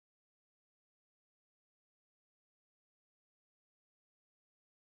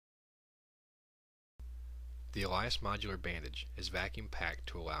The OLAES Modular Bandage is vacuum packed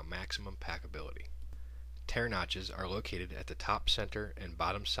to allow maximum packability. Tear notches are located at the top, center, and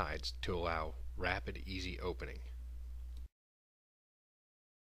bottom sides to allow rapid, easy opening.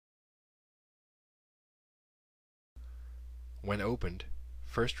 When opened,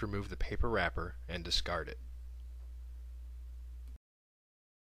 first remove the paper wrapper and discard it.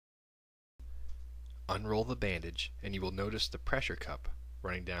 Unroll the bandage and you will notice the pressure cup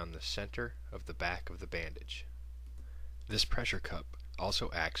running down the center of the back of the bandage. This pressure cup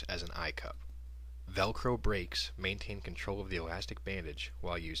also acts as an eye cup. Velcro brakes maintain control of the elastic bandage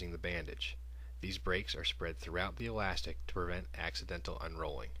while using the bandage. These brakes are spread throughout the elastic to prevent accidental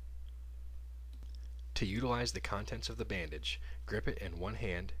unrolling. To utilize the contents of the bandage, grip it in one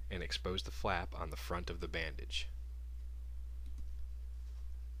hand and expose the flap on the front of the bandage.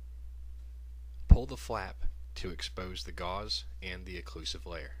 Pull the flap to expose the gauze and the occlusive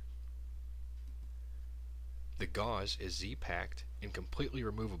layer. The gauze is Z-packed and completely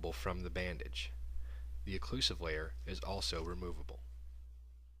removable from the bandage. The occlusive layer is also removable.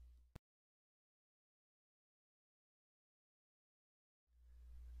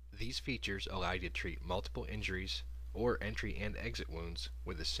 These features allow you to treat multiple injuries or entry and exit wounds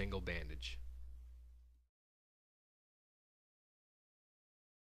with a single bandage.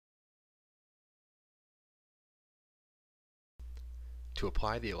 To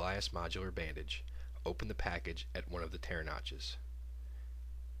apply the OLAES modular bandage, open the package at one of the tear notches.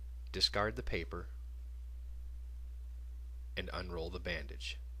 Discard the paper and unroll the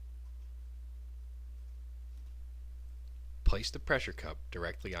bandage. Place the pressure cup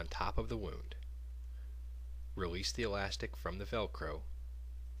directly on top of the wound. Release the elastic from the Velcro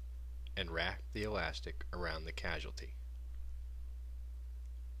and wrap the elastic around the casualty.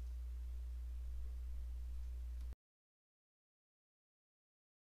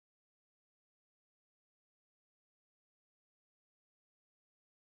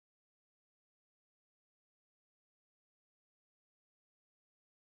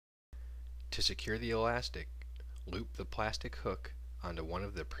 To secure the elastic, loop the plastic hook onto one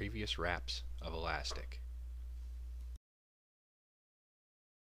of the previous wraps of elastic.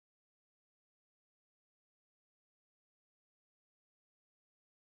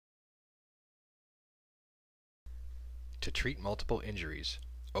 To treat multiple injuries,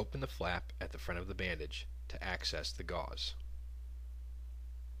 open the flap at the front of the bandage to access the gauze.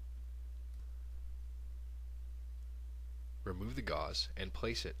 Remove the gauze and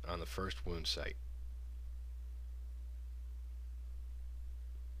place it on the first wound site.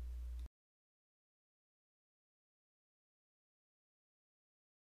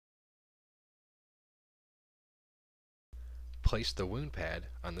 Place the wound pad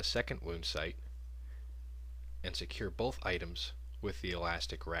on the second wound site and secure both items with the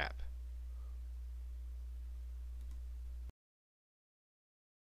elastic wrap.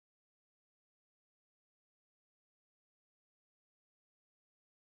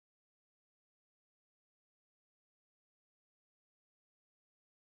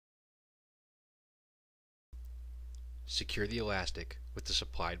 Secure the elastic with the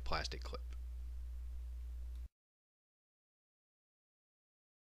supplied plastic clip.